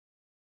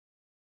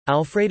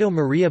Alfredo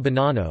Maria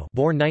Bonanno,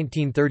 born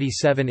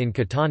 1937 in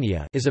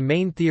Catania, is a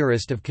main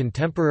theorist of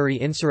contemporary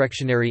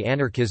insurrectionary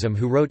anarchism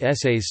who wrote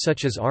essays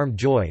such as Armed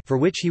Joy, for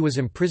which he was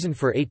imprisoned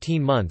for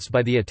 18 months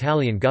by the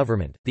Italian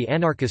government, The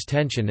Anarchist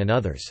Tension and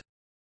others.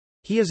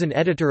 He is an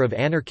editor of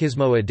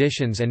Anarchismo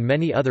editions and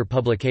many other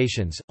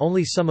publications,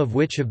 only some of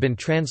which have been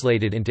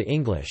translated into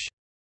English.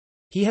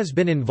 He has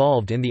been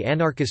involved in the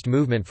anarchist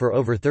movement for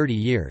over 30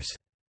 years.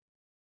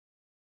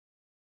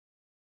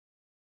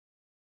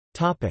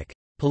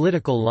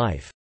 Political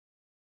life.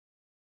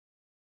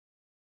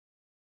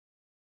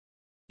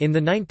 In the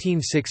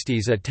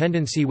 1960s, a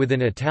tendency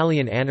within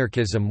Italian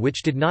anarchism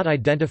which did not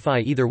identify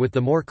either with the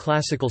more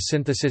classical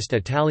synthesist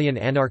Italian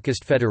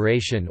Anarchist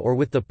Federation or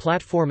with the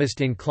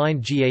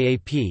platformist-inclined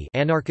GAAP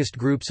anarchist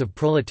groups of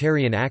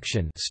proletarian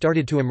action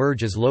started to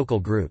emerge as local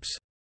groups.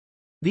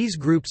 These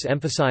groups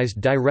emphasized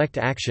direct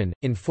action,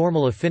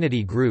 informal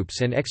affinity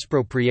groups and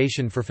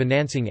expropriation for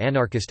financing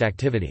anarchist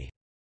activity.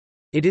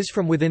 It is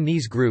from within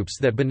these groups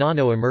that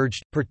Bonanno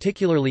emerged,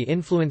 particularly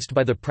influenced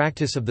by the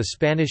practice of the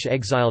Spanish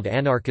exiled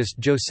anarchist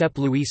Josep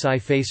Luis I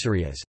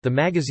Feixarias. The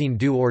magazine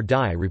Do or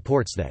Die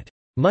reports that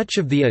much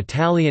of the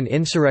Italian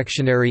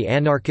insurrectionary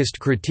anarchist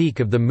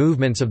critique of the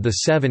movements of the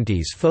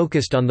 70s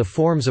focused on the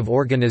forms of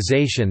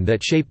organization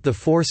that shaped the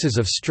forces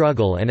of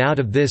struggle, and out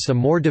of this a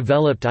more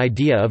developed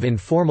idea of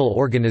informal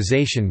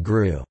organization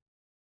grew.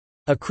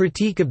 A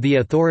critique of the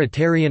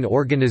authoritarian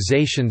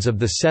organizations of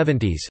the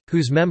 70s,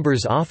 whose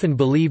members often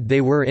believed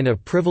they were in a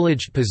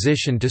privileged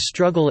position to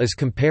struggle as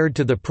compared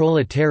to the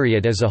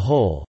proletariat as a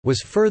whole, was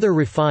further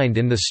refined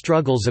in the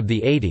struggles of the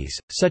 80s,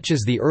 such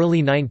as the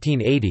early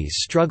 1980s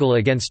struggle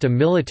against a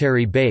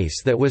military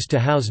base that was to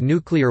house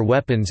nuclear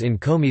weapons in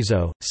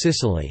Comiso,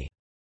 Sicily.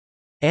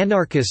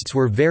 Anarchists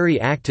were very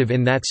active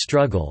in that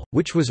struggle,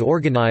 which was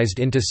organized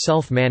into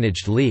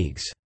self-managed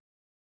leagues.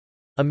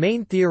 A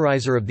main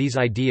theorizer of these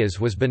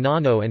ideas was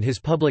Bonanno and his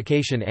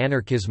publication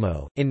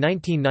Anarchismo. In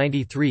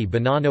 1993,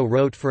 Bonanno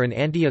wrote for an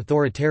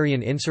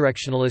anti-authoritarian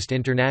insurrectionalist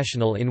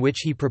international in which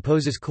he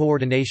proposes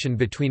coordination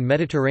between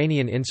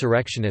Mediterranean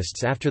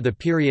insurrectionists after the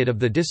period of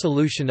the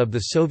dissolution of the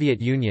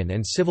Soviet Union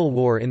and civil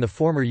war in the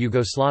former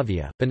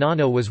Yugoslavia.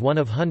 Bonanno was one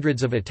of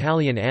hundreds of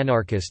Italian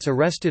anarchists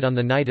arrested on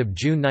the night of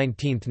June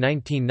 19,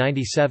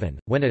 1997,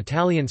 when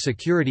Italian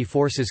security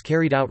forces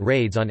carried out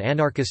raids on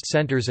anarchist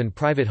centers and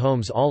private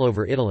homes all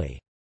over Italy.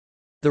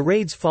 The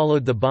raids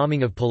followed the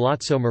bombing of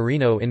Palazzo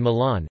Marino in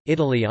Milan,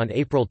 Italy on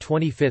April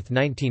 25,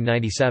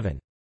 1997.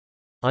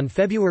 On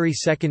February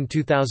 2,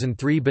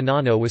 2003,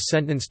 Bonanno was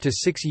sentenced to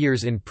 6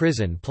 years in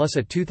prison plus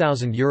a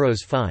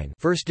 €2,000 fine,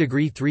 first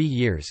degree 3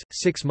 years,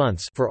 6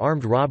 months for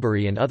armed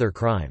robbery and other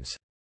crimes.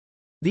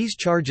 These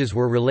charges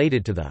were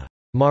related to the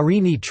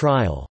Marini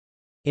trial,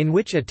 in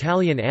which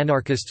Italian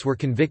anarchists were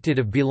convicted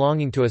of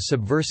belonging to a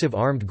subversive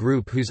armed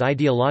group whose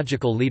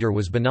ideological leader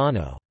was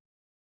Bonanno.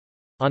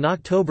 On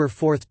October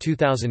 4,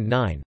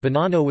 2009,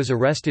 Bonanno was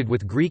arrested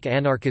with Greek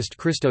anarchist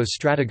Christos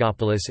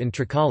Strategopoulos in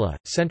Trikala,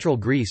 central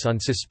Greece on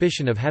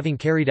suspicion of having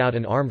carried out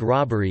an armed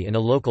robbery in a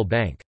local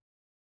bank.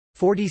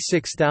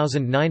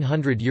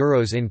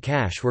 €46,900 in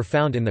cash were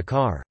found in the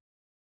car.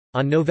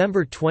 On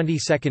November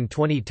 22,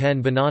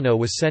 2010, Bonanno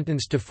was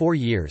sentenced to 4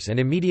 years and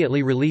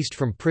immediately released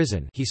from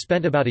prison. He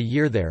spent about a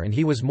year there and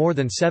he was more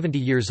than 70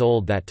 years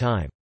old that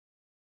time.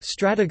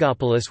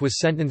 Strategopoulos was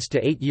sentenced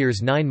to 8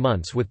 years 9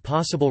 months with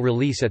possible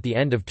release at the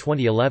end of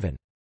 2011.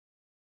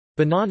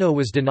 Bonanno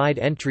was denied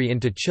entry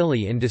into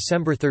Chile in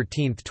December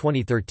 13,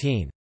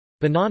 2013.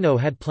 Bonanno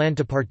had planned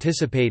to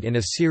participate in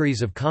a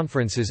series of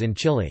conferences in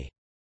Chile.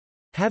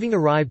 Having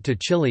arrived to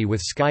Chile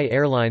with Sky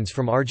Airlines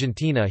from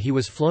Argentina, he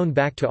was flown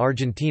back to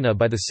Argentina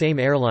by the same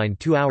airline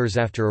 2 hours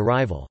after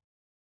arrival.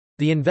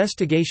 The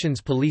Investigations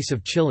Police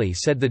of Chile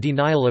said the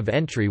denial of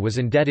entry was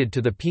indebted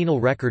to the penal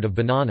record of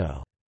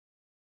Bonanno.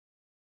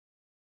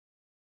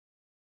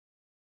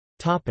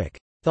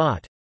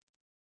 Thought.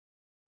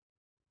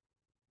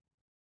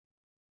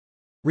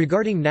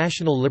 Regarding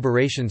national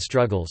liberation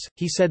struggles,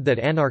 he said that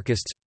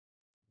anarchists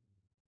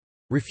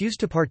refuse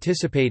to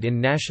participate in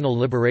national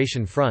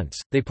liberation fronts,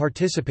 they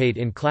participate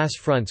in class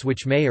fronts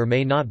which may or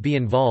may not be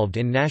involved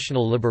in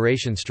national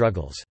liberation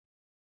struggles.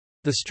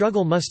 The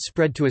struggle must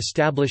spread to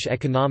establish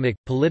economic,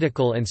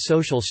 political and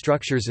social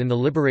structures in the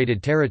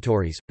liberated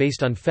territories,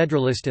 based on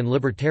federalist and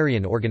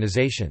libertarian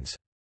organizations.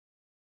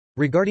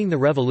 Regarding the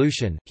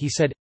revolution, he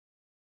said,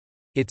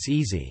 "It's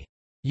easy.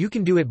 You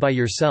can do it by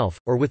yourself,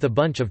 or with a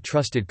bunch of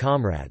trusted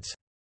comrades.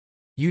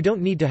 You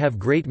don't need to have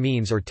great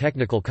means or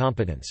technical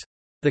competence.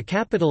 The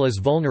capital is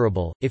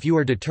vulnerable, if you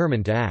are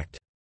determined to act."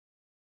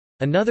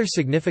 Another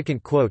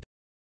significant quote,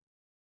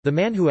 "The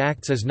man who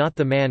acts is not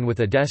the man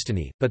with a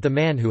destiny, but the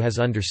man who has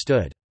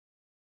understood."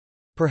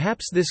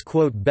 Perhaps this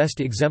quote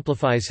best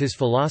exemplifies his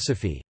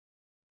philosophy.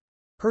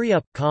 Hurry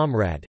up,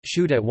 comrade,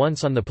 shoot at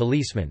once on the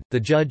policeman,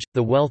 the judge,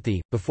 the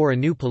wealthy, before a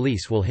new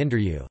police will hinder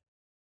you.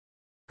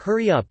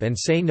 Hurry up and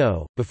say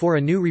no, before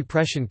a new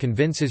repression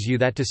convinces you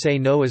that to say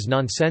no is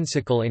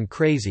nonsensical and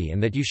crazy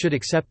and that you should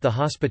accept the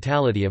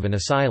hospitality of an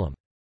asylum.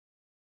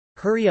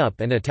 Hurry up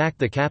and attack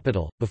the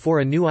capital, before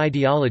a new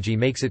ideology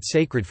makes it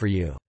sacred for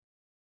you.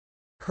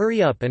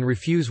 Hurry up and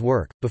refuse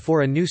work,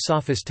 before a new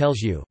sophist tells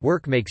you,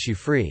 work makes you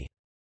free.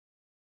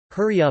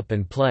 Hurry up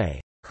and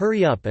play.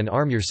 Hurry up and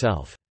arm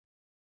yourself.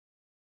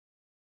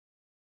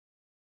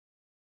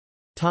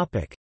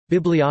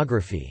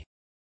 Bibliography.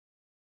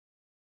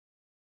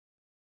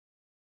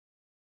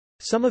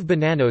 Some of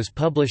Bonanno's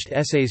published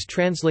essays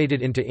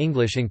translated into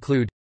English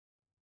include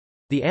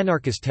The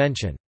Anarchist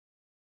Tension,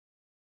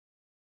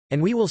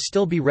 And We Will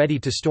Still Be Ready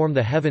to Storm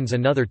the Heavens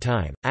Another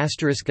Time,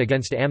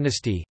 *against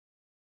Amnesty,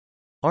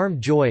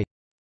 Armed Joy,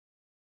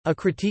 A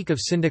Critique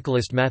of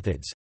Syndicalist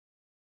Methods,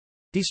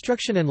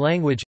 Destruction and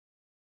Language,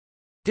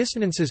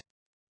 Dissonances,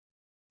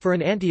 For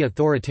an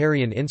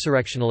Anti-Authoritarian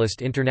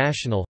Insurrectionalist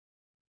International,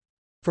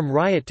 From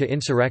Riot to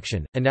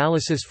Insurrection,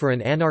 Analysis for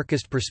an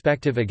Anarchist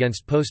Perspective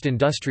Against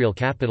Post-Industrial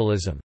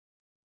Capitalism,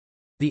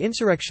 The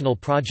Insurrectional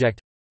Project,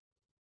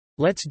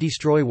 Let's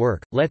Destroy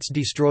Work, Let's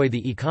Destroy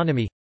the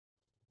Economy,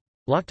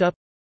 Locked Up,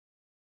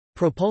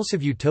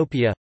 Propulsive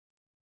Utopia,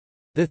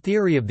 The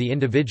Theory of the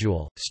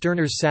Individual,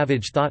 Stirner's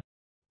Savage Thought,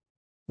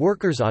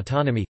 Workers'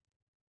 Autonomy.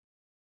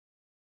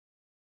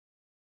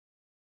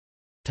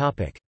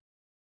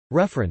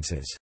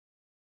 References.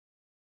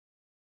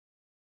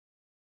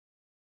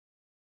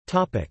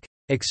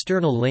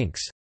 External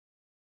links.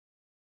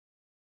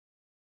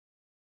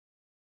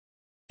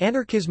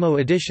 Anarchismo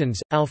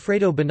Editions,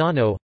 Alfredo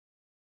Bonanno.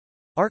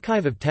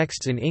 Archive of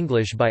texts in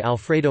English by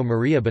Alfredo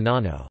Maria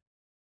Bonanno.